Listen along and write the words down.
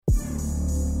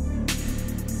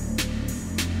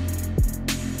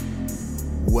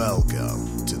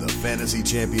Welcome to the Fantasy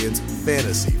Champions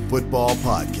Fantasy Football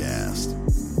Podcast.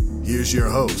 Here's your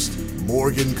host,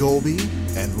 Morgan Colby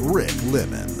and Rick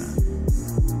Lemon.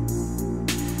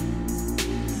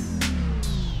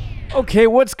 Okay,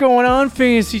 what's going on,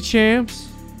 Fantasy Champs?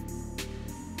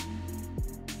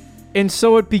 And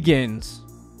so it begins.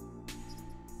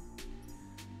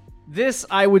 This,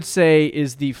 I would say,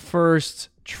 is the first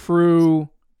true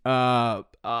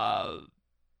off-season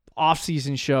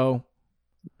show.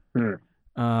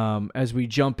 As we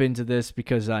jump into this,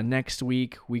 because next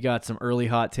week we got some early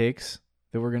hot takes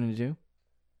that we're gonna do.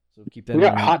 So keep that. We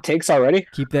got hot takes already.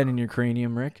 Keep that in your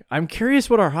cranium, Rick. I'm curious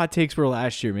what our hot takes were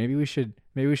last year. Maybe we should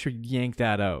yank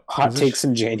that out. Hot takes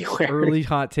in January. Early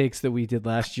hot takes that we did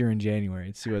last year in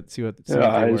January. See what they it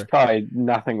were. was probably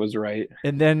nothing was right.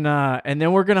 And then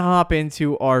we're gonna hop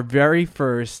into our very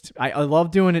first. I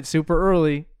love doing it super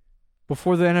early,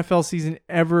 before the NFL season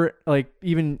ever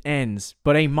even ends.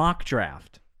 But a mock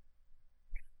draft.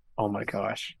 Oh my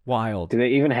gosh! Wild. Do they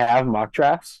even have mock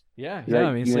drafts? Yeah. that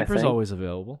I mean, even a Sleeper's thing? always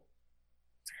available.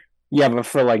 Yeah, but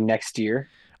for next year.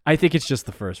 I think it's just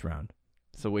the first round.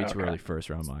 It's a way too Okay. early first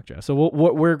round mock draft. So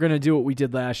what we're gonna do what we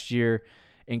did last year,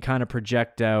 and kind of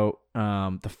project out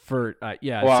the first.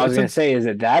 Yeah. Well, so I was gonna say, is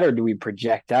it that, or do we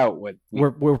project out what?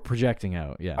 we're projecting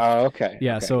out. Yeah. Oh, okay.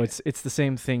 Yeah. Okay. So it's the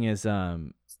same thing as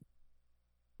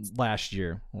last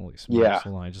year. Holy smokes! Yeah.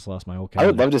 Hold on, I just lost my whole I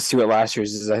would calendar. love to see what last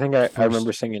year's is. I think I First-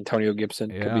 remember saying Antonio Gibson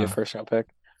could be Yeah. a first round pick.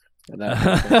 And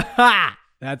that,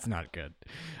 That's not good.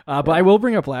 But I will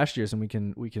bring up last year's, and we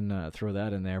can throw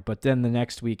that in there. But then the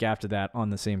next week after that,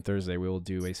 on the same Thursday, we will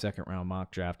do a second round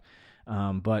mock draft.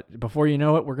 But before you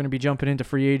know it, we're going to be jumping into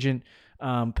free agent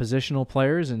positional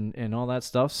players and all that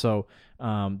stuff. So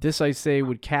this, I say,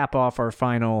 would cap off our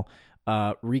final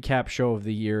recap show of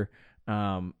the year.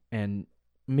 And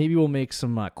maybe we'll make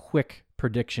some quick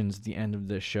predictions at the end of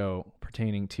this show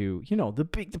pertaining to, the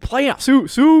playoffs,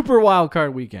 super wild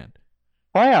card weekend.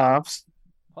 playoffs.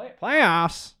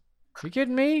 Playoffs? You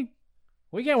kidding me?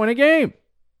 We can't win a game.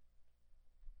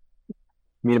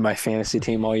 Me and my fantasy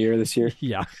team all year this year.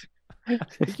 Yeah. You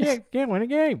can't win a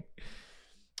game.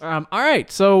 All right.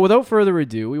 So without further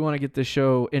ado, we want to get this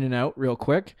show in and out real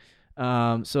quick.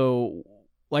 So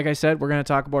like I said, we're going to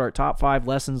talk about our top 5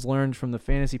 lessons learned from the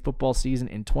fantasy football season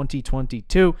in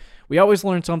 2022. We always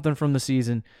learn something from the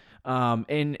season.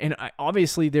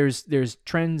 Obviously there's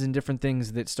trends and different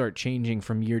things that start changing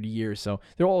from year to year. So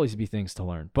there'll always be things to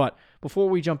learn. But before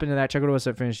we jump into that, check out us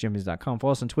at fantasychampions.com.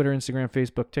 Follow us on Twitter, Instagram,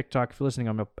 Facebook, TikTok. If you're listening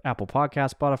on Apple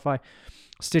Podcasts, Spotify,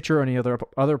 Stitcher, or any other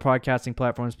podcasting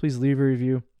platforms, please leave a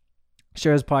review.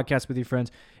 Share this podcast with your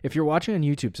friends. If you're watching on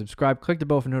YouTube, subscribe, click the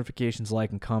bell for notifications,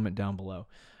 like, and comment down below.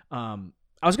 I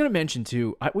was going to mention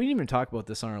too, we didn't even talk about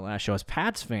this on our last show. As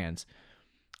Pats fans,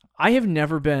 I have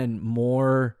never been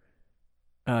more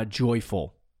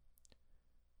joyful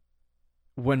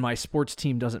when my sports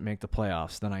team doesn't make the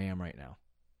playoffs than I am right now.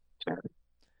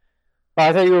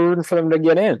 I thought you were rooting for them to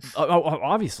get in.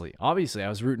 Obviously, I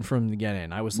was rooting for them to get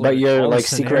in. I was, But looking at you're all the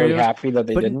secretly scenarios, happy that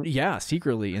they but didn't. yeah,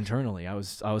 secretly, internally, I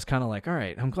was kind of like, all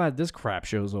right, I'm glad this crap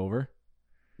show's over.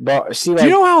 But see, Do you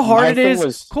know how hard it thing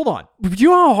is? Hold on. Do you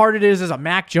know how hard it is as a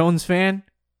Mac Jones fan,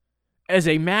 as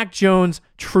a Mac Jones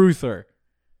truther,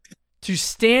 to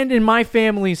stand in my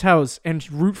family's house and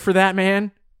root for that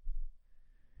man?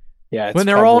 Yeah, it's When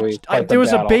they're all, probably quite the there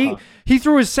was a battle, bait. huh? He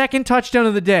threw his second touchdown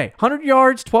of the day, 100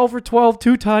 yards, 12 for 12,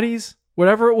 2 tutties,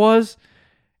 whatever it was,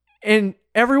 and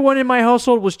everyone in my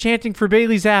household was chanting for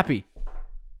Bailey Zappi.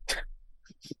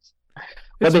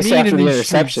 What they It's say mean after in the these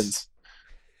interceptions. streets.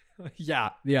 Yeah,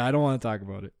 I don't want to talk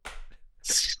about it.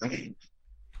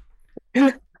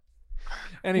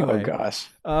 Anyway, Oh gosh.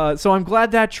 so I'm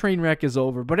glad that train wreck is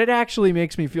over, but it actually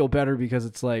makes me feel better because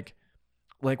it's like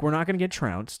we're not going to get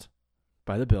trounced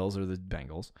by the Bills or the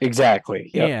Bengals. Exactly.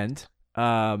 Yep.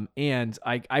 And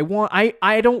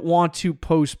I don't want to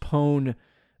postpone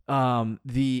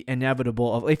the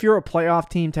inevitable of, if you're a playoff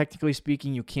team, technically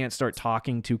speaking, you can't start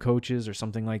talking to coaches or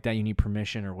something like that. You need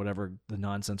permission or whatever the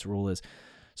nonsense rule is.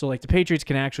 So the Patriots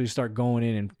can actually start going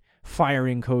in and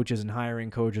firing coaches and hiring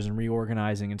coaches and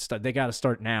reorganizing and stuff. They got to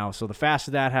start now. So the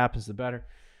faster that happens, the better.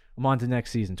 I'm on to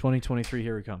next season, 2023.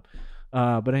 Here we come.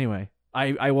 But anyway,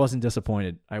 I wasn't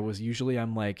disappointed. I'm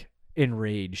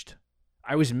enraged.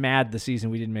 I was mad the season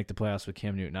we didn't make the playoffs with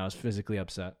Cam Newton. I was physically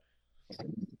upset.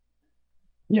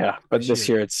 Yeah, but This this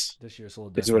year it's This year's a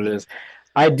little it's different. what it is.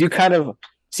 I do kind of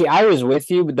see. I was with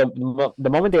you, but the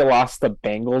moment they lost the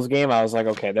Bengals game, I was like,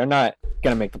 okay, they're not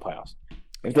gonna make the playoffs.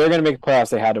 If they're gonna make the playoffs,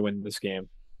 they had to win this game.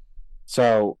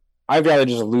 So I'd rather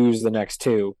just lose the next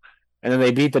two, and then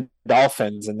they beat the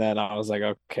Dolphins, and then I was like,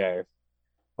 okay,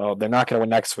 well, they're not going to win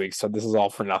next week, so this is all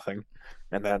for nothing.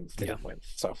 And then they didn't win.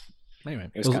 So anyway,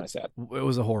 it was kind of sad. It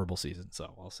was a horrible season,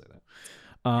 so I'll say that.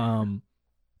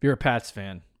 If you're a Pats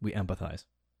fan, we empathize.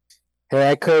 Hey,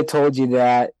 I could have told you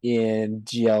that in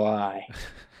GLI.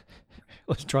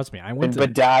 Trust me,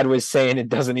 But Dad was saying it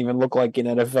doesn't even look like an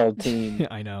NFL team.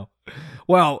 I know.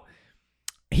 Well,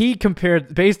 he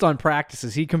compared, based on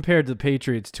practices, he compared the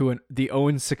Patriots to the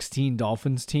 0-16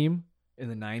 Dolphins team in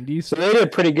the 90s. So they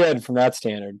did pretty good from that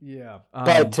standard. Yeah.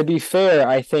 But to be fair,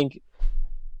 I think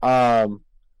they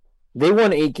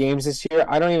won 8 games this year.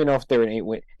 I don't even know if they were an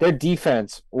 8-win. Their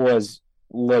defense was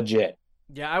legit.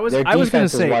 Yeah, I was going to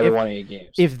say, why they won 8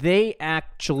 games. If they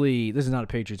actually, this is not a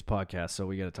Patriots podcast, so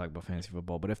we got to talk about fantasy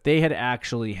football, but if they had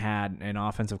actually had an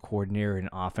offensive coordinator and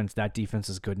offense, that defense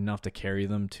is good enough to carry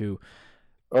them to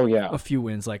a few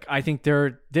wins. Like, I think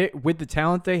they're with the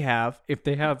talent they have, if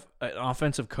they have an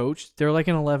offensive coach, they're like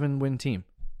an 11-win team.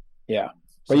 Yeah.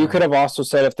 But you could have also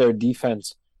said if their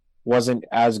defense wasn't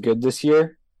as good this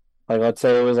year, like let's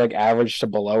say it was like average to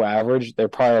below average, they're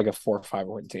probably like a 4 or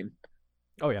 5-win team.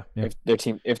 Oh yeah.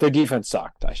 If their defense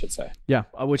sucked, I should say. Yeah,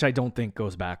 which I don't think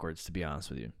goes backwards, to be honest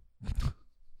with you.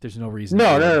 There's no reason.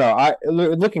 No.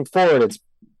 Looking forward, it's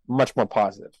much more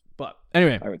positive. But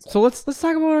anyway, so let's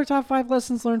talk about our top 5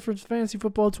 lessons learned for fantasy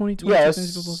football 2020. Yeah,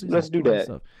 let's do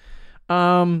that.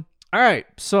 All right.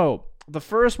 So the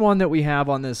first one that we have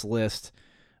on this list,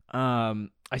 I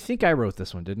think I wrote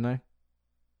this one, didn't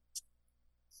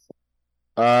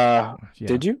I?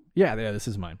 Did you? Yeah. This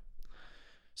is mine.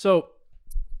 So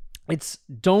it's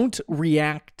don't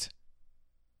react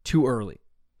too early.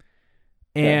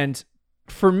 And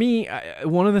for me,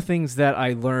 one of the things that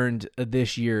I learned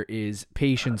this year is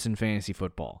patience in fantasy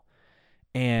football.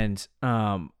 And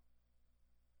a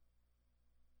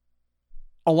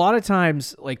lot of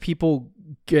times, like, people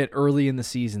get early in the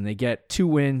season, they get 2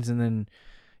 wins, and then,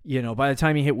 by the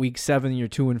time you hit week 7, you're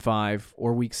 2-5,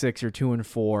 or week 6, you're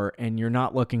 2-4, and you're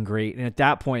not looking great. And at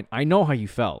that point, I know how you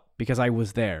felt because I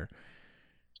was there.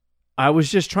 I was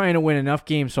just trying to win enough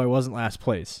games so I wasn't last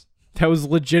place. That was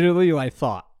legitimately what I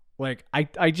thought. Like, I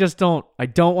don't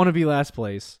want to be last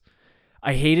place.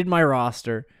 I hated my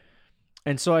roster.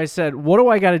 And so I said, what do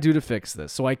I got to do to fix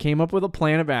this? So I came up with a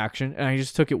plan of action, and I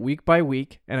just took it week by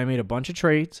week, and I made a bunch of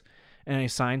trades, and I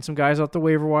signed some guys off the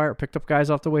waiver wire, picked up guys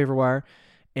off the waiver wire,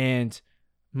 and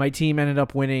my team ended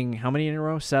up winning how many in a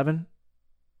row? 7?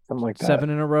 Something like that. 7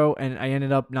 in a row, and I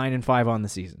ended up 9-5 on the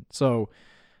season. So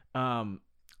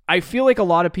I feel like a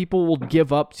lot of people will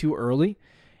give up too early,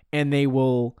 and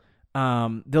they'll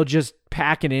just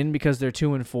pack it in because they're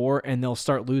 2-4, and they'll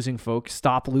stop losing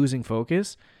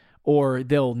focus, or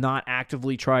they'll not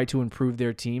actively try to improve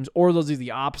their teams, or they'll do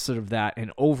the opposite of that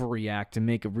and overreact and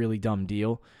make a really dumb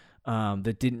deal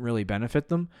that didn't really benefit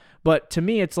them. But to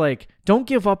me, it's like, don't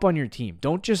give up on your team.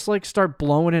 Don't just like start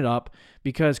blowing it up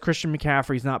because Christian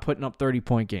McCaffrey's not putting up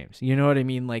 30-point games. You know what I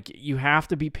mean? Like, you have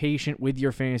to be patient with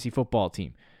your fantasy football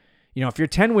team. If you're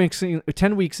 10 weeks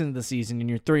into the season and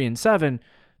you're 3-7,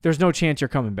 there's no chance you're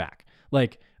coming back.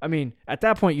 Like, I mean, at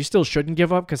that point, you still shouldn't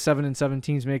give up because 7-7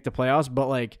 teams make the playoffs, but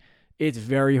like, it's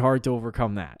very hard to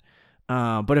overcome that.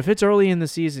 But if it's early in the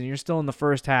season, you're still in the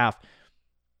first half,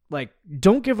 like,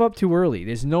 don't give up too early.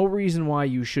 There's no reason why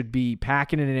you should be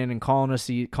packing it in and calling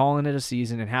it a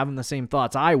season and having the same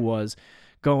thoughts I was,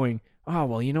 going, oh,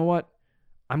 well, you know what?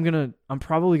 I'm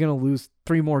probably gonna lose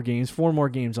 4 more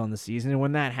games on the season, and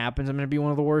when that happens, I'm gonna be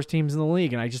one of the worst teams in the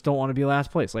league, and I just don't want to be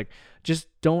last place. Like, just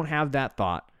don't have that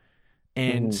thought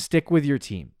and stick with your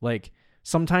team. Like,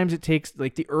 sometimes it takes,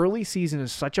 like, the early season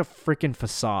is such a freaking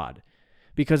facade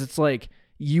because it's like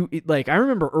I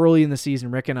remember early in the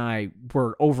season, Rick and I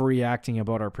were overreacting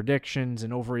about our predictions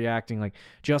and overreacting. Like,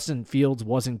 Justin Fields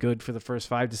wasn't good for the first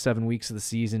 5 to 7 weeks of the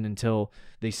season until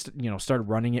they, started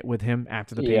running it with him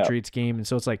after the Patriots game. And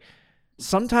so it's like,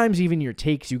 sometimes even your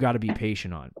takes, you got to be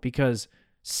patient on, because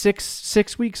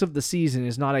six weeks of the season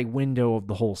is not a window of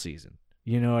the whole season.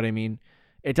 You know what I mean?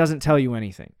 It doesn't tell you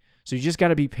anything. So you just got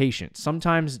to be patient.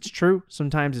 Sometimes it's true,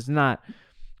 sometimes it's not.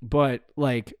 But,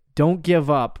 like, don't give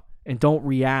up. And don't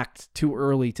react too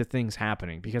early to things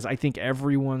happening, because I think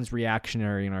everyone's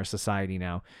reactionary in our society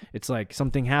now. It's like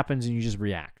something happens and you just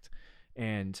react.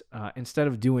 And instead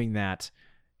of doing that,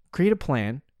 create a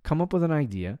plan, come up with an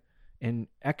idea, and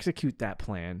execute that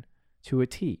plan to a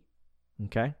T.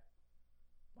 Okay?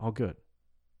 All good.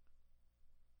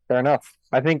 Fair enough.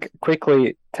 I think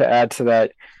quickly to add to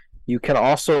that, you can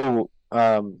also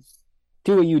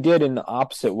do what you did in the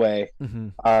opposite way.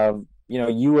 Mm-hmm.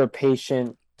 You were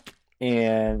patient,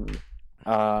 and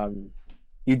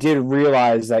you did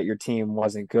realize that your team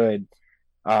wasn't good,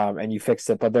 and you fixed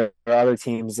it. But there are other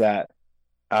teams that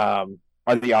are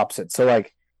the opposite. So,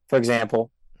 like, for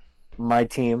example, my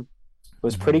team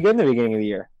was pretty good in the beginning of the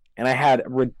year, and I had a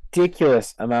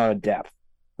ridiculous amount of depth.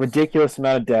 Ridiculous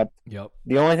amount of depth. Yep.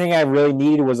 The only thing I really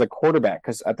needed was a quarterback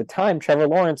because at the time, Trevor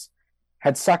Lawrence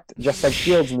had sucked just like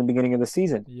Fields in the beginning of the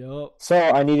season. Yep. So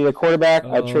I needed a quarterback.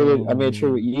 I made a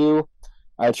trade with you.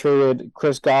 I traded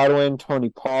Chris Godwin, Tony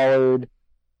Pollard,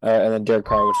 and then Derek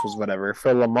Carr, which was whatever,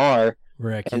 for Lamar.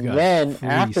 Rick, and then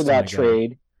after that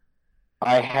trade,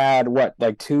 I had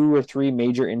like 2 or 3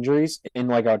 major injuries in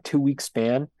like a 2-week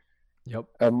span. Yep.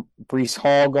 Breece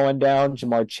Hall going down,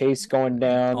 Jamar Chase going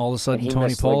down. All of a sudden,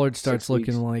 Tony Pollard starts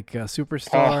looking like a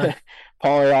superstar.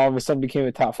 Pollard all of a sudden became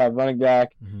a top 5 running back.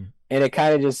 Mm-hmm. And it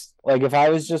kind of just, like, if I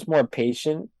was just more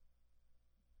patient,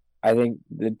 I think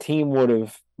my team would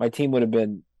have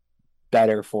been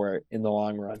better for it in the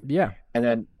long run. Yeah.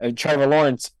 And then Trevor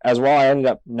Lawrence as well, I ended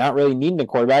up not really needing a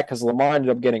quarterback because Lamar ended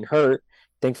up getting hurt.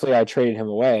 Thankfully, I traded him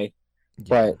away.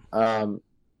 Yeah. But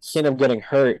he ended up getting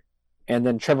hurt. And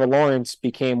then Trevor Lawrence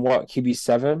became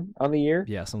QB7 on the year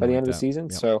by the end of the season.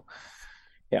 Yep. So,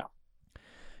 yeah.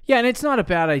 Yeah, and it's not a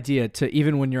bad idea to,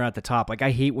 even when you're at the top. Like,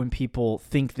 I hate when people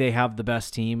think they have the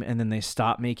best team and then they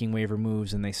stop making waiver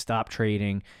moves and they stop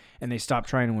trading and they stop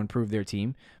trying to improve their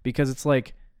team, because it's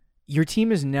like your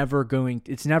team is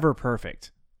it's never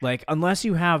perfect. Like, unless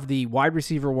you have the wide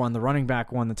receiver one, the running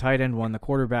back one, the tight end one, the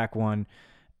quarterback one,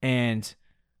 and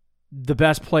the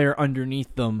best player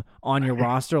underneath them on your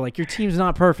roster, like, your team's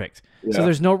not perfect. Yeah. So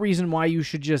there's no reason why you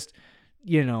should just,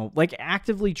 like,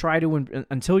 actively try to,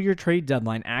 until your trade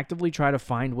deadline, actively try to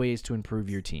find ways to improve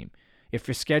your team. If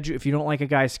you don't like a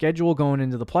guy's schedule going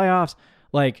into the playoffs,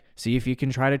 like, see if you can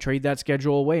try to trade that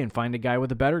schedule away and find a guy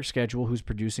with a better schedule who's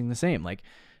producing the same. Like,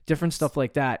 different stuff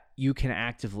like that you can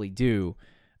actively do.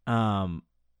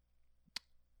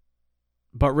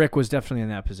 But Rick was definitely in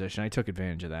that position. I took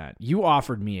advantage of that. You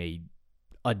offered me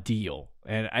a deal,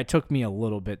 and it took me a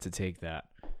little bit to take that.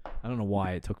 I don't know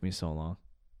why it took me so long.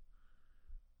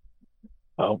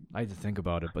 Oh, I had to think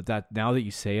about it, but now that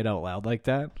you say it out loud like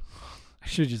that, I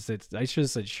should have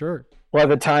said sure. Well, at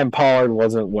the time, Pollard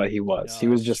wasn't what he was. He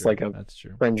was just like a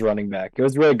fringe running back. It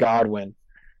was really Godwin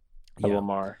and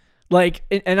Lamar. Like,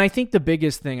 and I think the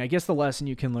biggest thing, I guess the lesson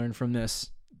you can learn from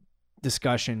this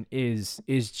discussion is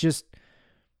just,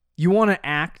 you want to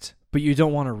act, but you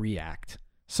don't want to react.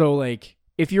 So, like,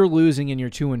 if you're losing and you're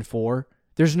 2-4,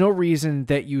 there's no reason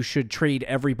that you should trade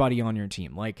everybody on your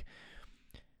team. Like,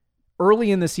 early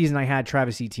in the season, I had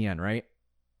Travis Etienne, right?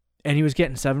 And he was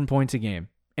getting 7 points a game.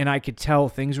 And I could tell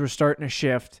things were starting to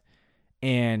shift,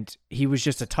 and he was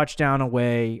just a touchdown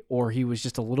away, or he was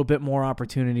just a little bit more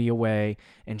opportunity away.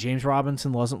 And James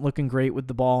Robinson wasn't looking great with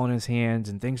the ball in his hands,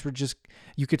 and things were just,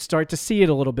 you could start to see it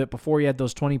a little bit before he had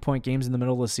those 20-point games in the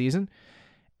middle of the season.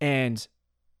 And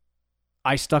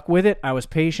I stuck with it. I was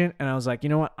patient, and I was like, you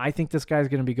know what? I think this guy's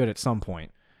going to be good at some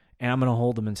point, and I'm going to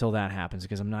hold him until that happens,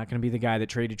 because I'm not going to be the guy that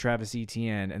traded Travis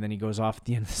Etienne and then he goes off at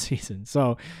the end of the season.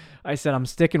 So I said I'm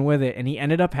sticking with it, and he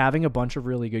ended up having a bunch of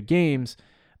really good games,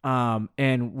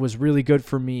 and was really good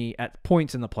for me at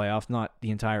points in the playoffs, not the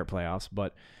entire playoffs,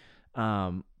 but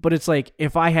it's like,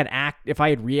 if I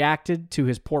had reacted to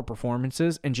his poor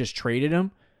performances and just traded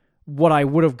him, what I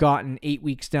would have gotten 8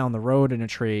 weeks down the road in a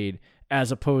trade,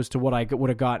 as opposed to what I would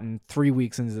have gotten 3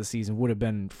 weeks into the season, would have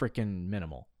been freaking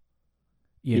minimal.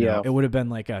 You know, it would have been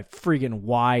like a freaking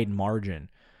wide margin,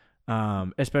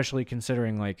 especially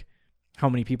considering like how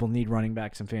many people need running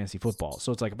backs in fantasy football.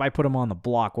 So it's like, if I put him on the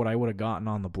block, what I would have gotten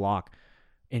on the block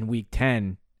in week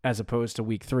 10 as opposed to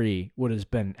week 3 would have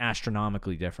been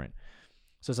astronomically different.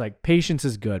 So it's like, patience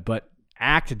is good, but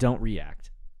act, don't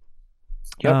react.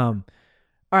 Yep. All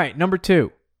right, number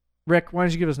 2. Rick, why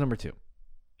don't you give us number 2?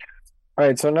 All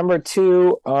right, so number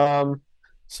 2,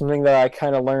 something that I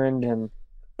kind of learned, and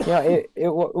it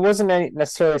wasn't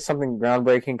necessarily something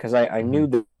groundbreaking, because I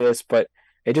knew this, but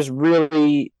it just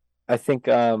really, I think,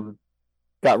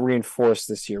 got reinforced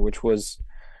this year, which was,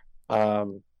 let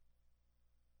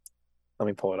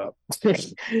me pull it up.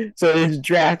 So it's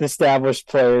draft established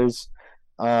players,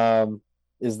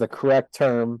 is the correct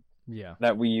term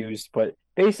that we used, but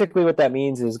basically what that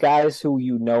means is guys who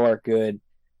are good,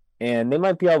 and they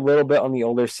might be a little bit on the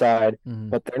older side,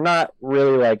 but they're not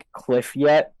really like cliff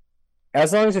yet.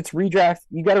 As long as it's redraft,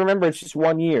 you got to remember it's just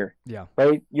 1 year. Yeah.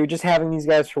 Right? You're just having these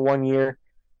guys for 1 year.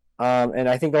 And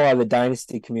I think a lot of the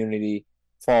dynasty community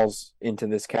falls into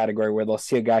this category, where they'll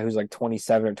see a guy who's like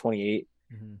 27 or 28,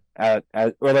 or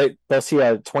they'll see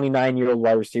a 29-year-old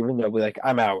wide receiver, and they'll be like,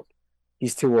 I'm out.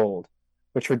 He's too old.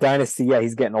 Which for dynasty,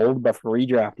 he's getting old, but for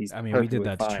redraft, he's we did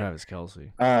that fine. To Travis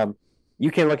Kelce. you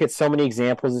can look at so many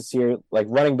examples this year, like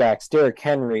running backs, Derrick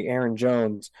Henry, Aaron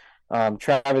Jones,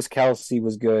 Travis Kelce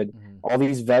was good. All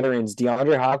these veterans,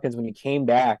 DeAndre Hopkins, when he came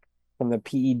back from the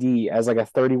PED as like a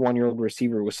 31-year-old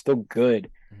receiver, was still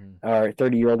good. Or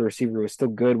 30-year-old receiver was still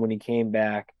good when he came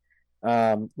back.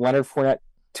 Leonard Fournette,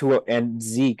 and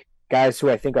Zeke, guys who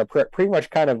I think are pretty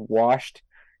much kind of washed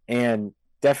and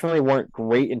definitely weren't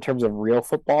great in terms of real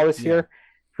football this year.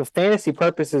 For fantasy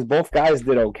purposes, both guys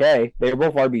did okay. They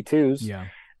were both RB2s. Yeah.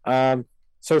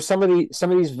 So some of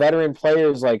these veteran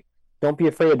players, like, don't be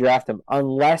afraid to draft them,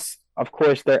 unless, of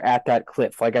course, they're at that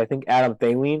cliff. Like, I think Adam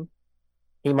Thielen,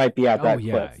 he might be at that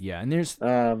cliff. Yeah. And there's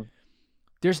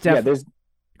definitely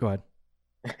go ahead.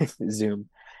 Zoom.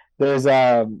 There's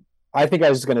I think I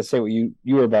was just gonna say what you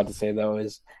were about to say though,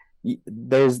 is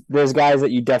there's guys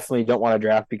that you definitely don't want to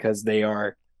draft because they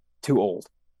are too old.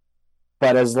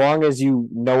 But as long as you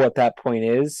know what that point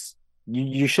is,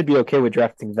 you should be okay with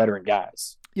drafting veteran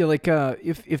guys. Yeah, like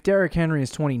if Derrick Henry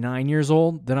is 29 years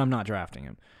old, then I'm not drafting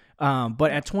him. But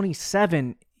at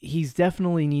 27, he's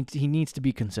definitely needs to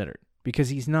be considered because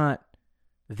he's not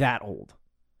that old.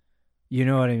 You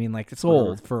know what I mean? Like, it's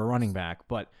old for a running back,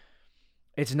 but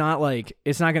it's not like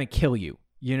it's not going to kill you.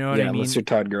 You know what I mean? Unless you're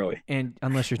Todd Gurley. And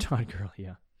unless you're Todd Gurley,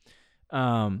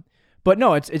 yeah. But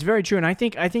no, it's very true, and I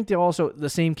think that also the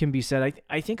same can be said.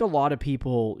 I think a lot of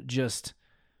people just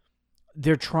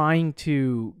they're trying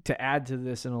to add to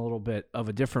this in a little bit of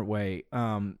a different way.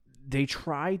 They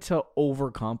try to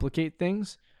overcomplicate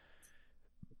things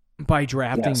by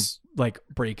drafting like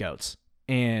breakouts,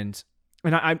 and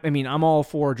I mean I'm all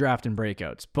for drafting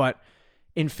breakouts, but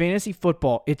in fantasy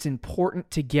football, it's important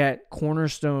to get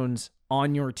cornerstones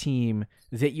on your team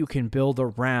that you can build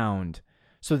around,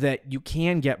 so that you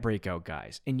can get breakout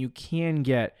guys and you can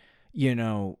get,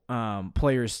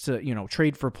 players to,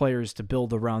 trade for players to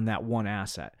build around that one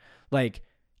asset. Like,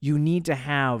 you need to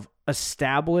have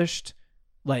established,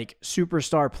 like,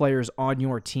 superstar players on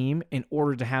your team in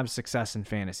order to have success in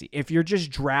fantasy. If you're just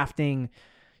drafting,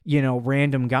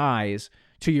 random guys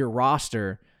to your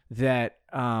roster that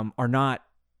are not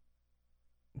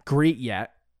great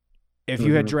yet, if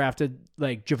you had drafted,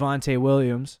 like, Javonte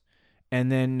Williams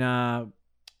and then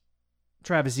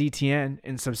Travis Etienne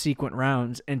in subsequent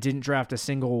rounds and didn't draft a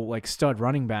single, like, stud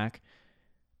running back,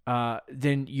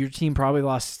 then your team probably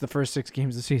lost the first 6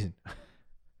 games of the season.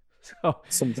 So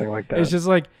something like that. It's just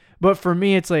like, but for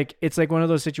me, it's like one of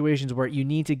those situations where you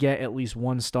need to get at least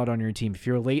one stud on your team. If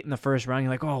you're late in the first round,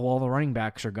 you're like, oh, well, the running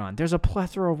backs are gone. There's a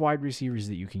plethora of wide receivers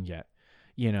that you can get,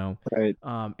 Right.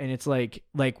 And it's like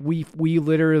we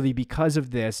literally, because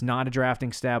of this, not drafting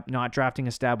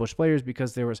established players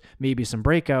because there was maybe some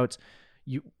breakouts.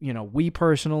 We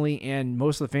personally and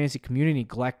most of the fantasy community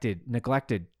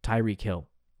neglected Tyreek Hill,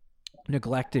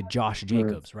 neglected Josh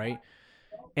Jacobs, right?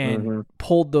 And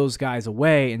pulled those guys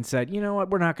away and said, you know what,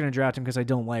 we're not going to draft him because I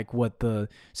don't like what the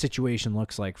situation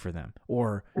looks like for them.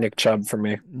 Or Nick Chubb for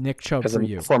me. Nick Chubb for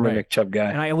you. Former right. Nick Chubb guy.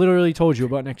 And I literally told you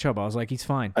about Nick Chubb. I was like, he's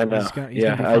fine. I know. He's gonna be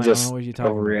fine. I just don't know what you're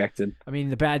talking overreacted. about. I mean,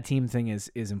 the bad team thing is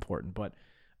important, but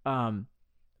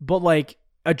like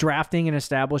a drafting an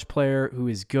established player who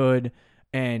is good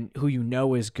and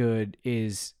who is good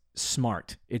is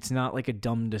smart. It's not like a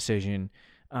dumb decision.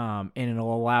 And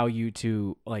it'll allow you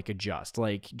to, like, adjust.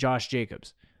 Like Josh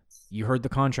Jacobs, you heard the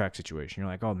contract situation. You're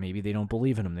like, oh, maybe they don't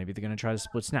believe in him. Maybe they're going to try to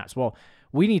split snaps. Well,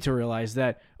 we need to realize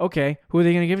that, okay, who are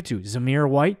they going to give it to? Zamir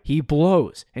White? He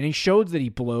blows. And he showed that he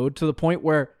blowed to the point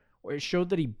where, or it showed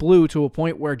that he blew to a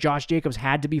point where Josh Jacobs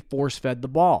had to be force-fed the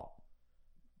ball.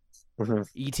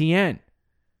 ETN,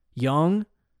 young,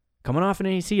 coming off an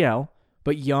ACL,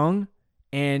 but young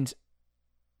and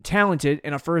talented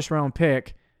and a first-round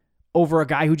pick, over a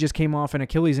guy who just came off an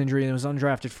Achilles injury and was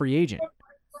undrafted free agent.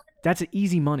 That's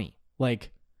easy money.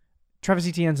 Like, Travis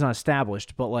Etienne's not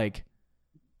established, but, like,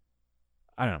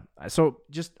 I don't know. So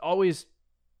just always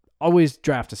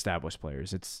draft established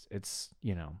players. It's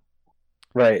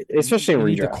right. Especially you when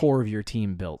need the core of your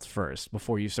team built first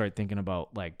before you start thinking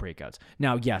about, like, breakouts.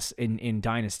 Now, yes, in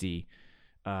Dynasty,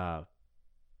 it's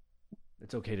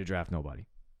okay to draft nobody.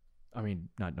 I mean,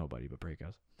 not nobody, but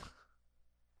breakouts.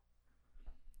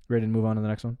 Ready to move on to the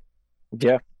next one?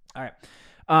 Yeah. All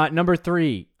right. Number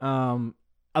 3. A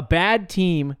bad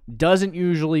team doesn't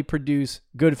usually produce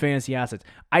good fantasy assets.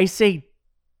 I say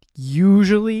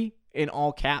usually in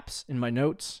all caps in my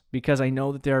notes because I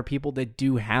know that there are people that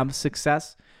do have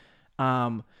success.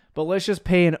 But let's just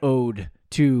pay an ode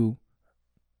to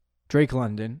Drake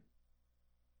London,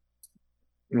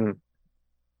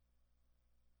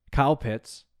 Kyle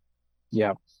Pitts,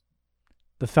 yeah,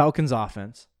 the Falcons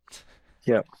offense.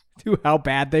 Yeah. To how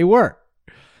bad they were.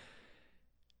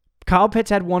 Kyle Pitts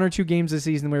had 1 or 2 games this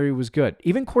season where he was good.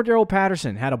 Even Cordero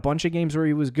Patterson had a bunch of games where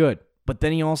he was good, but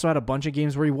then he also had a bunch of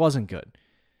games where he wasn't good.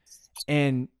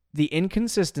 And the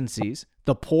inconsistencies,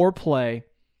 the poor play,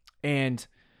 and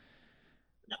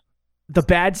the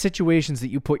bad situations that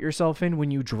you put yourself in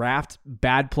when you draft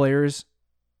bad players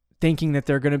thinking that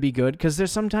they're going to be good, because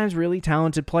there's sometimes really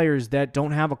talented players that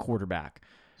don't have a quarterback,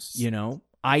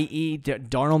 i.e.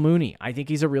 Darnell Mooney. I think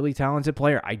he's a really talented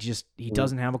player. He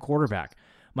doesn't have a quarterback.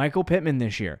 Michael Pittman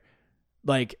this year.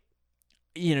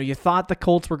 You thought the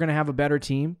Colts were going to have a better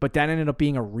team, but that ended up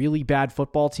being a really bad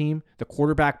football team. The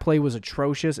quarterback play was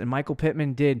atrocious, and Michael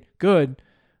Pittman did good,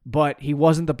 but he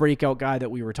wasn't the breakout guy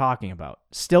that we were talking about.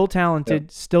 Still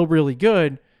talented, still really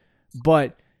good,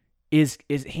 but is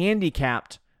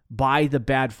handicapped by the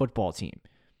bad football team.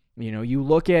 You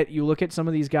look at some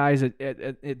of these guys at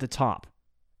the top,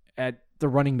 at the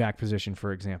running back position,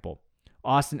 for example.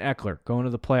 Austin Eckler going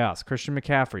to the playoffs. Christian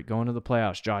McCaffrey going to the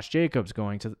playoffs. Josh Jacobs not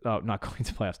going to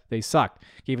the playoffs. They sucked.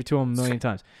 Gave it to him a million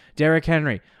times. Derrick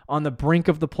Henry on the brink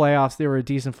of the playoffs. They were a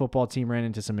decent football team, ran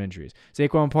into some injuries.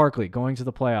 Saquon Barkley going to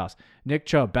the playoffs. Nick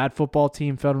Chubb, bad football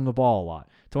team, fed him the ball a lot.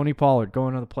 Tony Pollard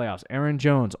going to the playoffs. Aaron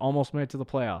Jones almost made it to the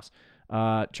playoffs.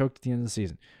 Choked at the end of the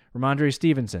season. Ramondre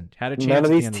Stevenson had a chance.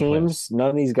 None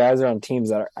of these guys are on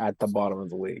teams that are at the bottom of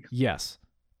the league. Yes.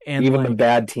 And even the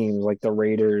bad teams like the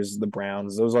Raiders, the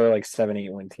Browns, those are like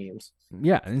 7-8 win teams.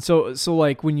 Yeah. And so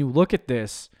when you look at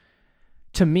this,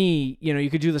 to me, you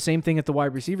could do the same thing at the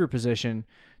wide receiver position.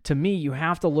 To me, you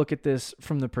have to look at this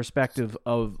from the perspective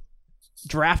of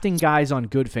drafting guys on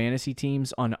good fantasy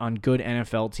teams, on good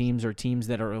NFL teams, or teams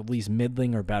that are at least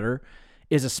middling or better,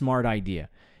 is a smart idea.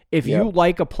 If you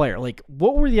like a player,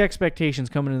 what were the expectations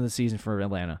coming into the season for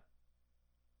Atlanta?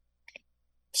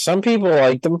 Some people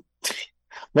liked them.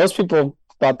 Most people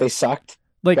thought they sucked.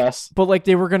 But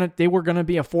they were gonna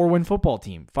be a 4-win football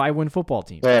team, 5-win football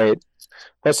team. Right.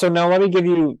 But so now let me give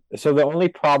you. So the only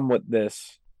problem with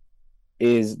this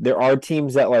is there are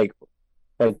teams that like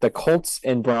the Colts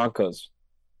and Broncos.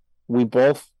 We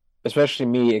both, especially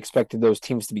me, expected those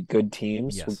teams to be good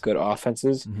teams with good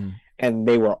offenses, and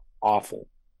they were awful.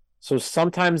 So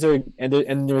sometimes there's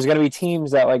going to be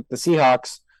teams that like the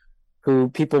Seahawks, who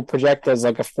people project as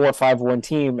like a 4 or 5-1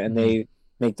 team, and they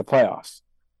make the playoffs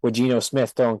with Geno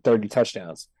Smith throwing 30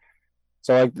 touchdowns.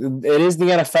 So it is the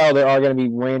NFL. There are going to be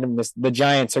randomness. The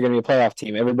Giants are going to be a playoff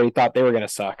team. Everybody thought they were going to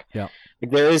suck. Yeah,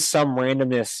 there is some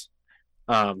randomness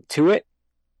to it,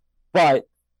 but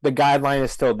the guideline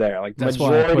is still there. That's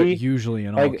why I put usually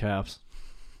in all caps.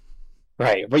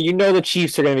 Right, but the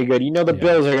Chiefs are going to be good. The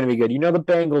Bills are going to be good. The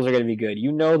Bengals are going to be good.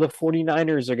 The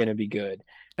 49ers are going to be good.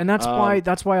 And that's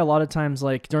why a lot of times,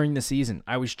 during the season,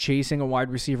 I was chasing a wide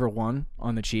receiver 1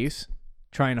 on the Chiefs,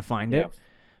 trying to find it.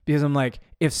 Because I'm like,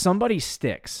 if somebody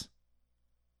sticks,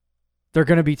 they're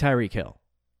going to be Tyreek Hill.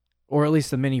 Or at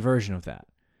least a mini version of that.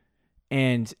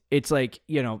 And it's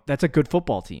that's a good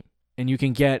football team. And you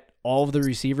can get all of the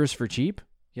receivers for cheap.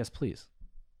 Yes, please.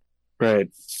 Right.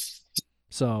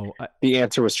 So the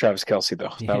answer was Travis Kelce,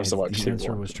 though. That was the wide receiver. The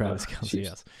answer was Travis Kelce,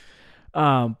 yes.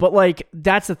 But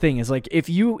that's the thing is if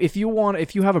you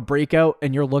have a breakout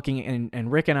and you're looking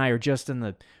and Rick and I are just in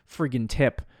the friggin'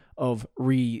 tip of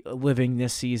reliving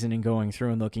this season and going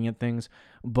through and looking at things,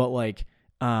 but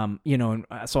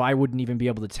so I wouldn't even be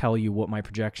able to tell you what my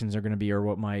projections are going to be or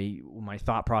what my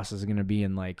thought process is going to be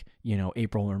in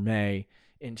April or May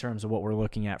in terms of what we're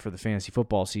looking at for the fantasy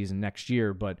football season next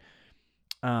year. But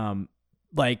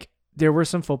there were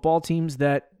some football teams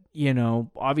that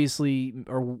obviously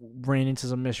ran into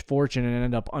some misfortune and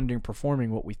ended up underperforming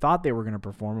what we thought they were going to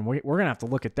perform. And we're going to have to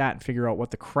look at that and figure out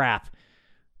what the crap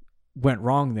went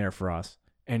wrong there for us.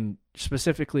 And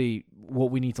specifically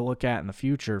what we need to look at in the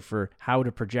future for how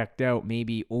to project out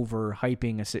maybe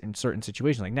overhyping in certain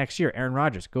situations. Like next year, Aaron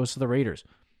Rodgers goes to the Raiders.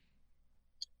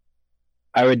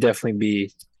 I would definitely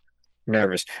be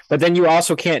nervous. But then you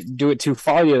also can't do it too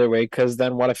far the other way, because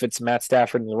then what if it's Matt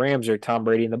Stafford and the Rams or Tom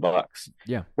Brady and the Bucks?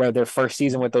 Yeah. Where their first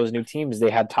season with those new teams,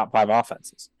 they had top 5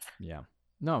 offenses. Yeah.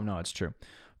 No, it's true.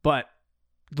 But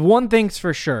the one thing's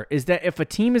for sure is that if a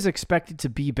team is expected to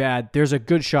be bad, there's a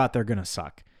good shot they're going to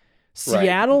suck.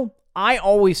 Seattle, I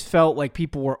always felt like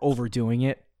people were overdoing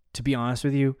it, to be honest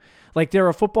with you. They're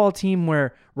a football team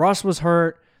where Russ was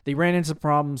hurt. They ran into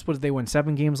problems. What did they win?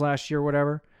 7 games last year or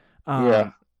whatever?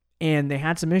 Yeah. And they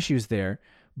had some issues there,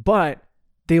 but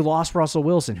they lost Russell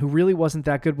Wilson, who really wasn't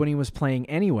that good when he was playing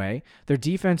anyway. Their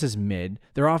defense is mid.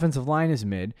 Their offensive line is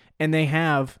mid. And they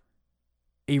have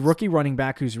a rookie running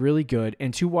back who's really good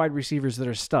and 2 wide receivers that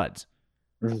are studs.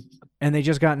 And they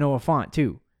just got Noah Fant,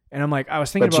 too. And I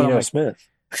was thinking about Geno Smith.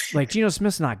 Geno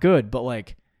Smith's not good, but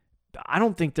I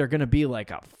don't think they're going to be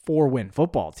like a 4-win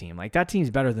football team. Like that team's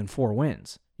better than 4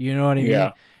 wins. You know what I mean?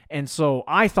 Yeah. And so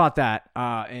I thought that,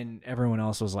 and everyone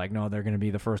else was like, no, they're going to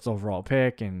be the first overall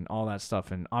pick and all that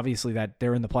stuff. And obviously that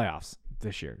they're in the playoffs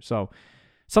this year. So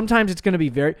sometimes it's going to be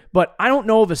but I don't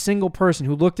know of a single person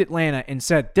who looked at Atlanta and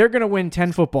said they're going to win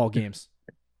 10 football games.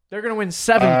 They're going to win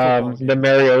 7 football games. The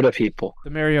Mariota people. The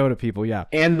Mariota people, yeah.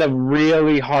 And the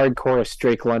really hardcore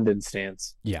Drake London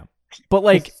stance. Yeah. But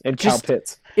like, and Cal just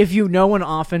Pitts. if you know an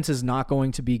offense is not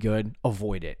going to be good,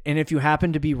 avoid it. And if you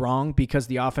happen to be wrong because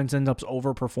the offense ends up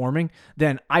overperforming,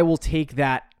 then I will take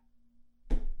that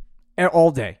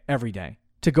all day, every day,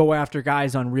 to go after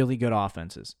guys on really good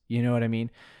offenses. You know what I mean?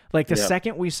 Like the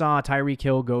second we saw Tyreek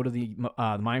Hill go to the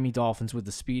Miami Dolphins with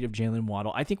the speed of Jalen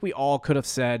Waddle, I think we all could have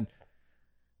said,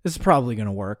 this is probably going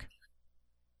to work.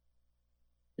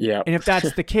 Yeah. And if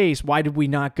that's the case, why did we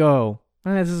not go,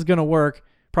 this is going to work?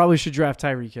 Probably should draft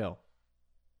Tyreek Hill.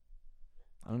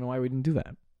 I don't know why we didn't do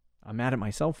that. I'm mad at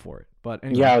myself for it. But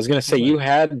anyway, yeah, I was going to say,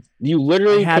 you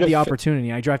literally had the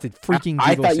opportunity. I drafted freaking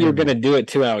I Deebo thought you were Samuel. going to do it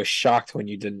too, and I was shocked when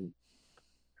you didn't.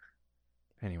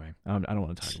 Anyway, I don't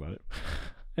want to talk about it.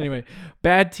 Anyway,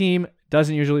 bad team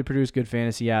doesn't usually produce good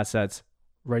fantasy assets.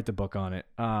 Write the book on it.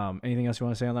 Anything else you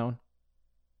want to say on that one?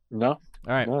 No. All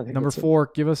right. No, I think number that's it.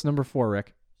 4. Give us number 4,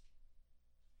 Rick.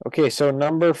 Okay, so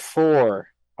number 4.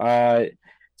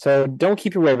 So don't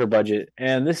keep your waiver budget.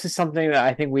 And this is something that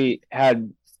I think we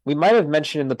might have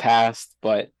mentioned in the past,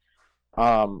 but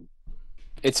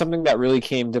it's something that really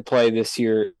came to play this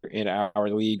year in our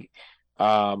league.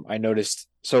 I noticed.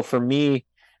 So for me,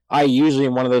 I usually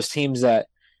am one of those teams that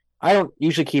I don't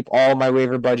usually keep all my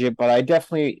waiver budget, but I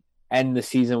definitely end the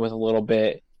season with a little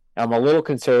bit. I'm a little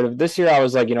conservative. This year I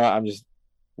was like, you know what, I'm just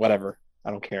whatever. I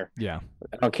don't care. Yeah.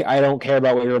 I don't care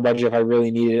about waiver budget. If I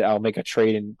really need it, I'll make a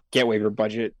trade and get waiver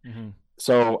budget. Mm-hmm.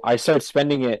 So I started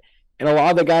spending it. And a lot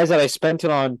of the guys that I spent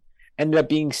it on ended up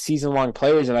being season-long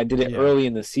players, and I did it early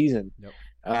in the season.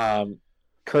 Yep.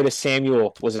 Curtis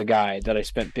Samuel was a guy that I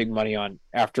spent big money on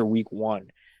after week 1.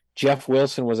 Jeff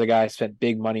Wilson was a guy I spent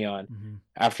big money on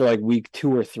after like week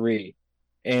 2 or 3.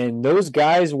 And those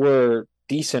guys were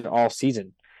decent all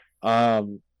season.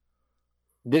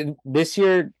 This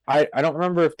year, I don't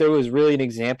remember if there was really an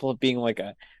example of being like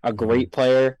a great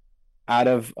player out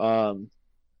of the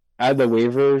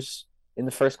waivers in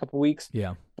the first couple weeks.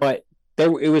 Yeah. But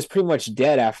it was pretty much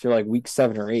dead after like week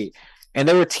 7 or 8. And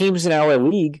there were teams in our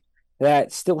league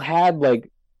that still had like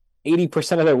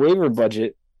 80% of their waiver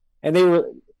budget, and they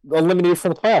were eliminated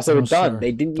from the playoffs. They were done. Sure.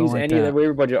 They didn't use any of their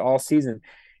waiver budget all season.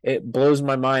 It blows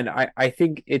my mind. I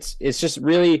think it's just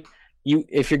really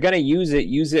if you're gonna use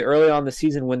it early on in the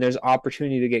season when there's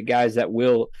opportunity to get guys that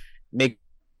will make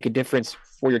a difference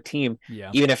for your team. Yeah.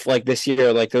 Even if like this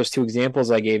year, like those 2 examples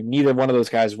I gave, neither one of those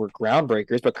guys were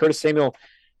groundbreakers, but Curtis Samuel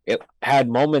had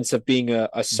moments of being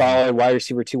a solid wide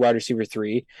receiver 2, wide receiver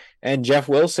 3, and Jeff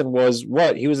Wilson was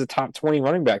he was a top 20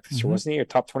 running back this year, wasn't he, or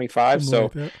top 25?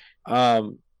 Something So like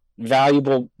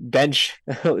valuable bench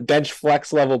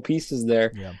flex level pieces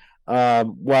there. Yeah.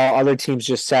 While other teams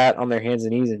just sat on their hands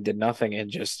and knees and did nothing and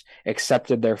just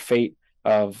accepted their fate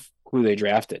of who they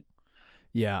drafted.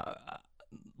 Yeah.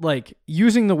 Like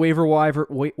using the waiver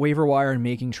wire and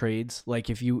making trades. Like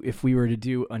if we were to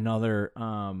do another,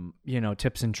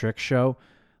 tips and tricks show,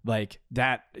 like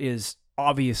that is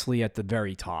obviously at the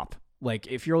very top. Like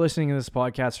if you're listening to this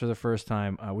podcast for the first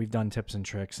time, we've done tips and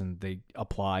tricks and they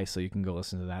apply. So you can go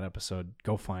listen to that episode,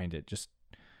 go find it. Just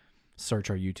search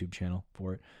our YouTube channel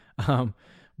for it.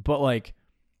 But like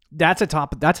that's at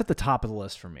the top of the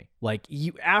list for me. Like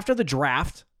after the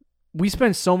draft, we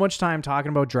spend so much time talking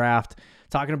about draft,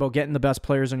 talking about getting the best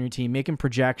players on your team, making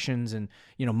projections and,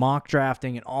 mock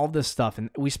drafting and all this stuff. And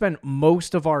we spend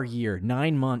most of our year,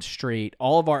 9 months straight,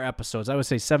 all of our episodes, I would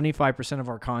say 75% of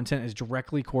our content is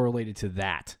directly correlated to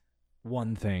that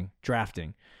one thing,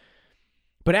 drafting.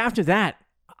 But after that,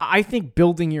 I think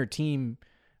building your team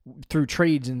through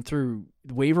trades and through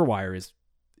the waiver wire is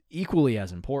equally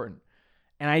as important.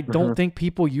 And I don't think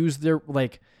people use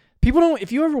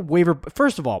if you ever waiver,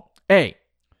 first of all,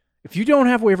 if you don't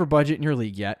have waiver budget in your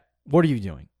league yet, what are you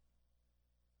doing?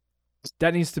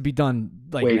 That needs to be done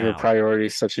waiver now. Priority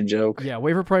is such a joke. Yeah,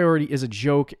 waiver priority is a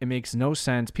joke. It makes no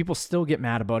sense. People still get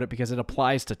mad about it because it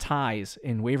applies to ties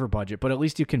in waiver budget, but at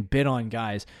least you can bid on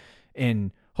guys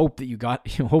and hope that you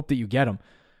get them.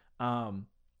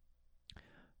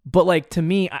 But to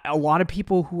me, a lot of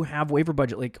people who have waiver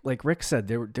budget, like Rick said,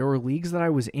 there were leagues that I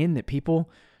was in that people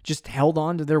just held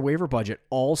on to their waiver budget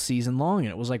all season long, and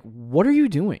it was like, what are you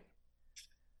doing?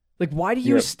 Like, why do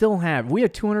you still have? We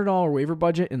had $200 waiver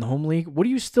budget in the home league. What are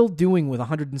you still doing with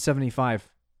 $175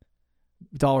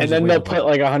 dollars. And then they'll put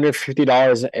like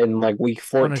 $150 in like week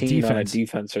 14 on a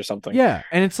defense or something. Yeah,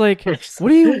 and it's like,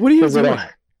 what are you doing?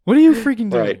 What are you freaking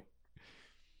doing? Right.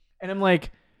 And I'm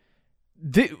like,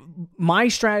 my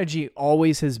strategy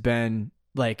always has been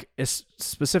like,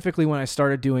 specifically when I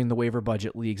started doing the waiver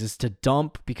budget leagues, is to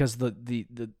dump, because the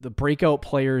breakout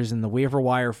players and the waiver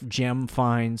wire gem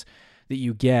finds that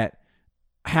you get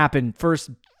happen first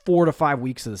 4 to 5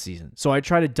 weeks of the season. So I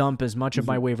try to dump as much of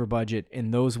my waiver budget in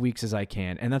those weeks as I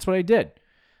can, and that's what I did.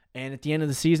 And at the end of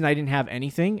the season, I didn't have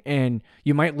anything, and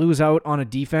you might lose out on a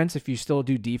defense if you still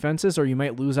do defenses, or you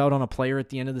might lose out on a player at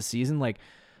the end of the season. Like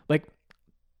a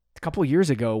couple of years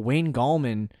ago, Wayne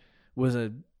Gallman was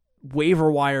a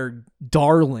waiver wire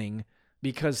darling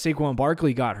because Saquon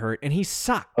Barkley got hurt, and he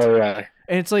sucked. Oh, yeah.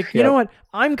 And it's like, you know what?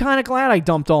 I'm kind of glad I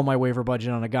dumped all my waiver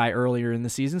budget on a guy earlier in the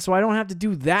season, so I don't have to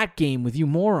do that game with you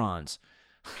morons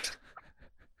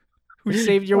who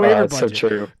saved your waiver budget. That's so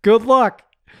true. Good luck.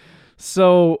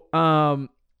 So,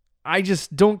 I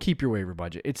just don't keep your waiver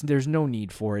budget. There's no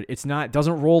need for it. It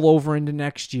doesn't roll over into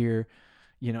next year.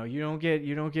 You know, you don't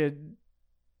get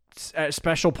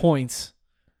special points.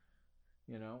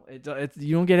 You know,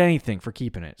 you don't get anything for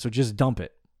keeping it. So just dump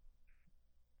it.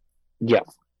 Yeah.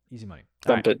 Easy money.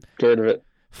 Dump it. Get rid of it.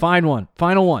 Final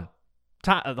one.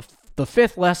 The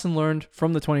fifth lesson learned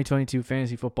from the 2022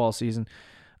 fantasy football season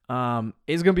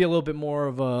is going to be a little bit more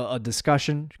of a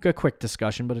discussion, a quick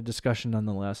discussion, but a discussion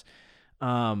nonetheless.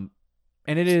 And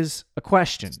it is a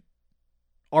question.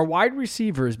 Are wide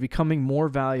receivers becoming more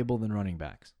valuable than running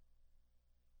backs?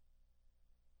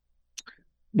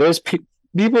 There's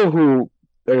people who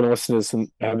are going to listen to this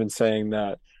and have been saying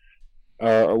that,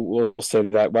 will say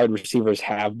that wide receivers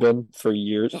have been for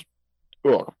years.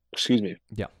 Oh, excuse me.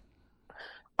 Yeah.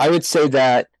 I would say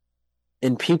that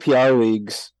in PPR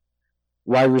leagues,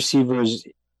 wide receivers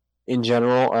in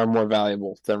general are more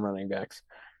valuable than running backs.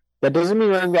 That doesn't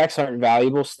mean running backs aren't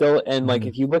valuable still. And like,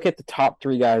 if you look at the top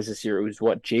 3 guys this year, it was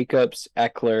Jacobs,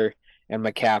 Eckler, and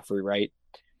McCaffrey, right?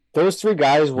 Those 3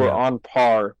 guys were on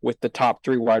par with the top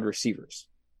 3 wide receivers.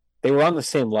 They were on the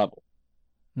same level.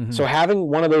 Mm-hmm. So having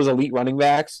one of those elite running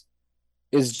backs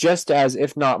is just as,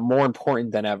 if not more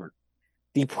important than ever.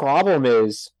 The problem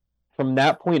is, from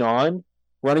that point on,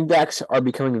 running backs are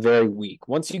becoming very weak.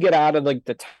 Once you get out of like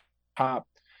the top,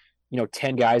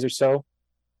 10 guys or so.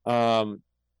 Are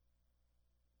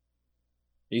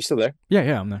you still there?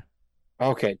 Yeah, I'm there.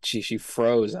 Okay, she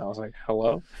froze. I was like,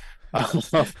 hello?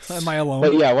 Am I alone?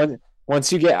 But yeah,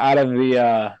 once you get out of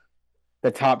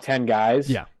the top 10 guys,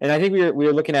 and I think we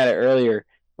were looking at it earlier,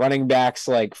 running backs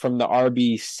like from the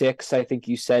RB6, I think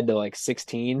you said, to like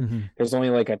 16, there's only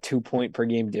like a 2-point per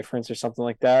game difference or something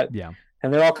like that. Yeah.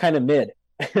 And they're all kind of mid.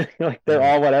 Like they're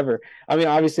all whatever. I mean,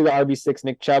 obviously the RB6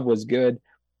 Nick Chubb was good,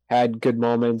 had good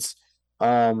moments.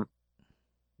 But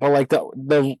like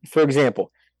the for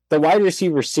example, the wide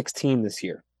receiver 16 this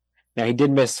year. Now he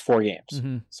did miss 4 games,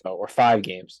 or 5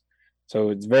 games. So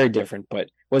it's very different,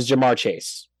 but was Jamar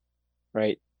Chase,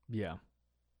 right? Yeah.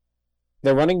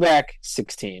 The running back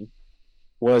 16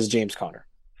 was James Conner,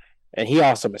 and he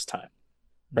also missed time,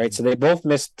 right? So they both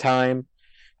missed time.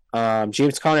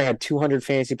 James Conner had 200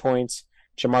 fantasy points.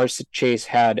 Jamar Chase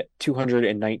had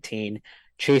 219.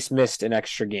 Chase missed an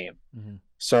extra game.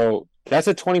 So that's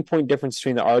a 20-point difference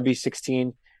between the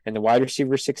RB16 and the wide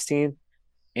receiver 16.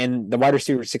 And the wide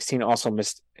receiver 16 also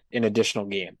missed an additional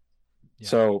game. Yeah.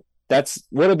 So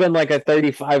would have been like a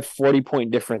 35,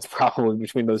 40-point difference probably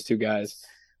between those 2 guys.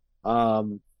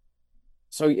 So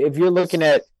if you're looking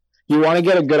at, you want to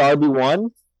get a good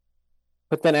RB1,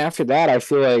 but then after that, I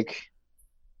feel like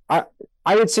I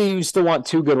would say you still want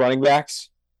 2 good running backs,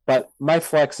 but my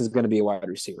flex is going to be a wide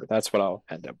receiver. That's what I'll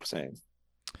end up saying.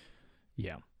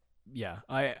 Yeah.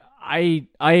 I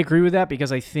agree with that,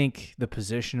 because I think the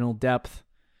positional depth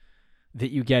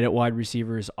that you get at wide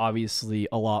receiver is obviously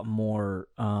a lot more,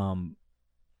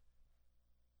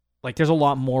 like there's a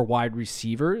lot more wide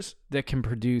receivers that can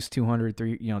produce 200,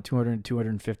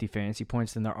 250 fantasy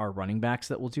points than there are running backs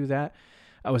that will do that.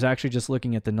 I was actually just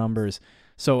looking at the numbers.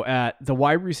 So at the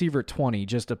wide receiver 20,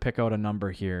 just to pick out a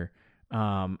number here,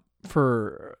 the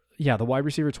wide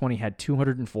receiver 20 had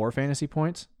 204 fantasy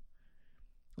points.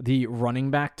 The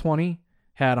running back 20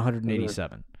 had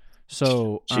 187.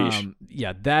 So,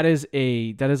 that is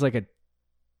like a,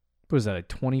 what is that, a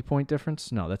 20-point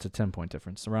difference? No, that's a 10-point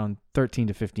difference, around 13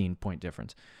 to 15-point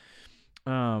difference.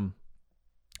 And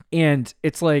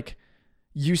it's like,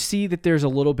 you see that there's a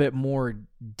little bit more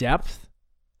depth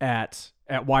at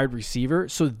wide receiver,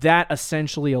 so that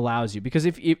essentially allows you, because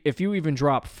if you even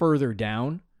drop further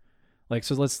down, like,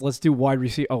 so let's do wide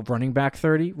receiver, running back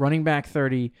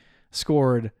 30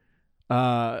 scored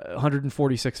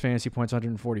 146 fantasy points,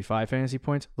 145 fantasy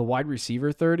points. The wide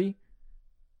receiver 30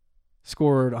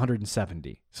 scored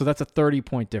 170. So that's a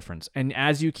 30-point difference. And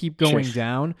as you keep going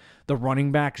down, the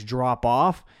running backs drop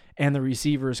off and the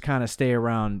receivers kind of stay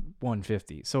around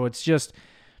 150. So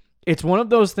it's one of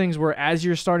those things where as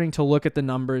you're starting to look at the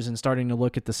numbers and starting to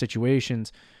look at the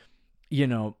situations,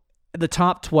 the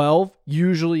top 12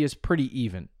 usually is pretty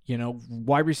even.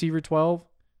 Wide receiver 12,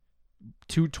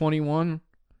 221,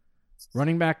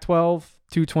 running back 12,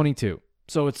 222.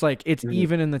 So it's like it's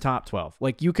even in the top 12.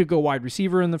 Like you could go wide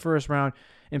receiver in the first round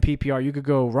in PPR. You could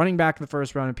go running back in the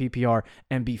first round in PPR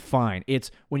and be fine.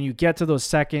 It's when you get to those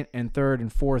second and third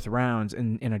and fourth rounds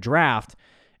in a draft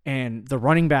and the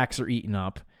running backs are eaten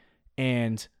up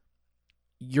and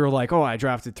you're like, oh, I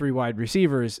drafted 3 wide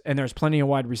receivers and there's plenty of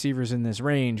wide receivers in this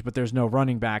range, but there's no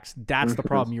running backs. That's the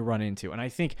problem you run into. And I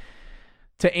think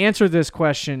to answer this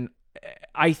question,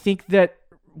 I think that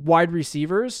wide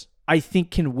receivers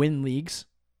can win leagues.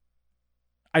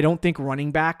 I don't think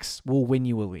running backs will win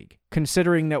you a league.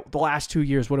 Considering that the last 2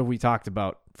 years, what have we talked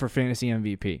about for fantasy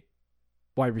MVP?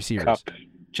 Wide receivers. Kupp,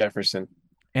 Jefferson.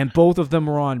 And both of them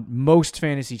were on most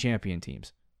fantasy champion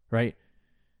teams, right?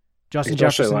 Justin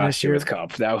Jefferson last year with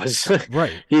Kupp. That was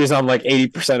right. He was on like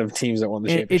 80% of teams that won the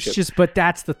championship. It's just, but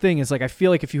that's the thing is like I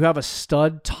feel like if you have a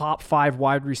stud top 5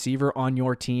 wide receiver on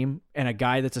your team and a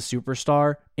guy that's a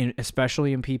superstar,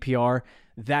 especially in PPR,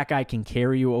 that guy can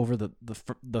carry you over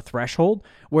the threshold.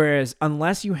 Whereas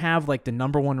unless you have like the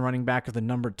number 1 running back or the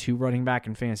number 2 running back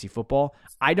in fantasy football,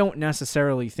 I don't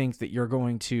necessarily think that you're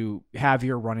going to have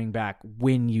your running back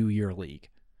win you your league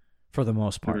for the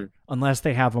most part, unless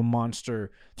they have a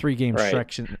monster 3-game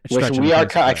stretch. Which we are.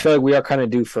 I feel like we are kind of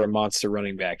due for a monster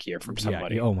running back here from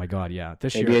somebody. Yeah. Oh my God, yeah.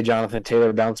 This maybe year, a Jonathan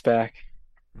Taylor bounce back.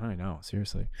 I know,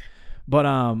 seriously. But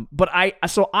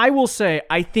I will say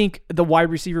I think the wide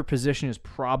receiver position is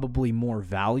probably more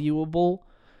valuable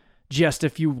just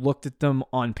if you looked at them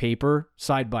on paper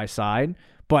side by side.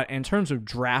 But in terms of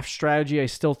draft strategy, I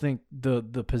still think the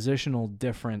positional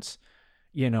difference,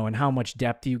 and how much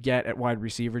depth you get at wide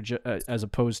receiver as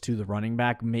opposed to the running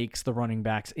back makes the running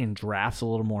backs in drafts a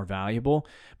little more valuable.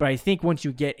 But I think once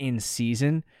you get in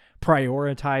season,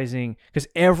 prioritizing, because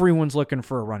everyone's looking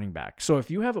for a running back. So if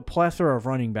you have a plethora of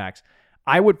running backs,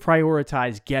 I would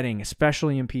prioritize getting,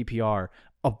 especially in PPR,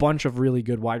 a bunch of really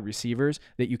good wide receivers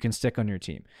that you can stick on your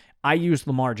team. I used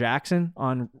Lamar Jackson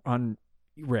on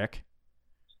Rick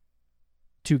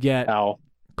to get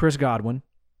Chris Godwin.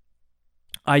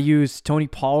 I used Tony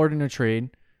Pollard in a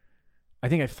trade. I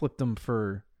think I flipped them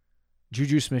for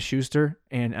Juju Smith-Schuster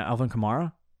and Alvin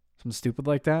Kamara, something stupid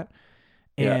like that.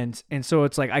 And so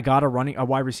it's like I got a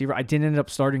wide receiver. I didn't end up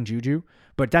starting Juju,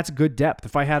 but that's good depth.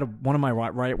 If I had one of my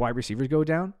right wide receivers go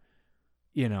down,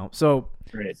 so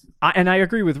right. I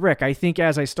agree with Rick. I think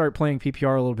as I start playing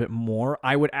PPR a little bit more,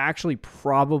 I would actually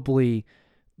probably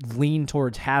lean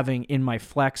towards having in my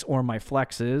flex or my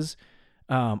flexes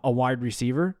a wide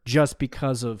receiver just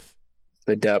because of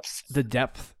the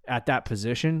depth at that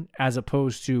position as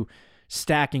opposed to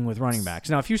stacking with running backs.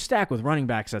 Now, if you stack with running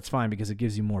backs, that's fine because it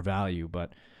gives you more value.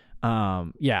 But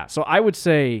so I would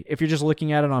say if you're just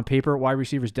looking at it on paper, wide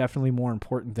receiver is definitely more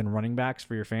important than running backs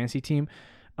for your fantasy team.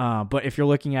 But if you're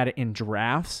looking at it in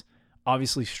drafts,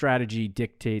 obviously strategy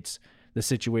dictates the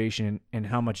situation and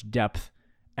how much depth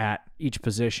at each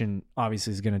position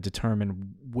obviously is going to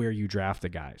determine where you draft a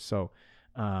guy. So,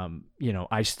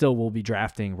 I still will be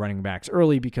drafting running backs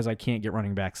early because I can't get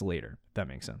running backs later. If that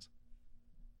makes sense.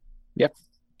 Yep.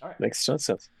 All right. Makes sense.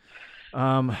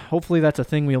 Hopefully that's a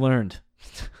thing we learned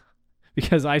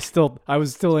because I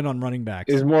was still in on running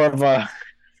backs. It's more of a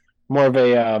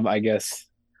I guess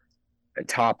a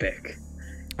topic.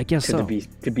 I guess to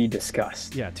be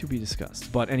discussed. Yeah, to be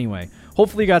discussed. But anyway,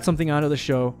 hopefully you got something out of the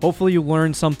show. Hopefully you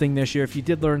learned something this year. If you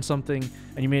did learn something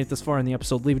and you made it this far in the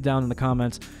episode, leave it down in the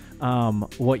comments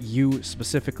what you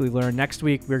specifically learned. Next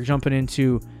week, we're jumping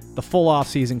into the full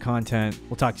off-season content.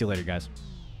 We'll talk to you later, guys.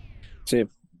 See you.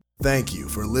 Thank you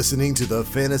for listening to the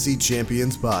Fantasy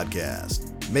Champions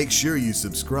Podcast. Make sure you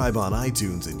subscribe on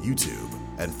iTunes and YouTube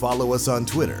and follow us on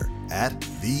Twitter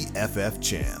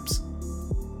 @TheFFChamps.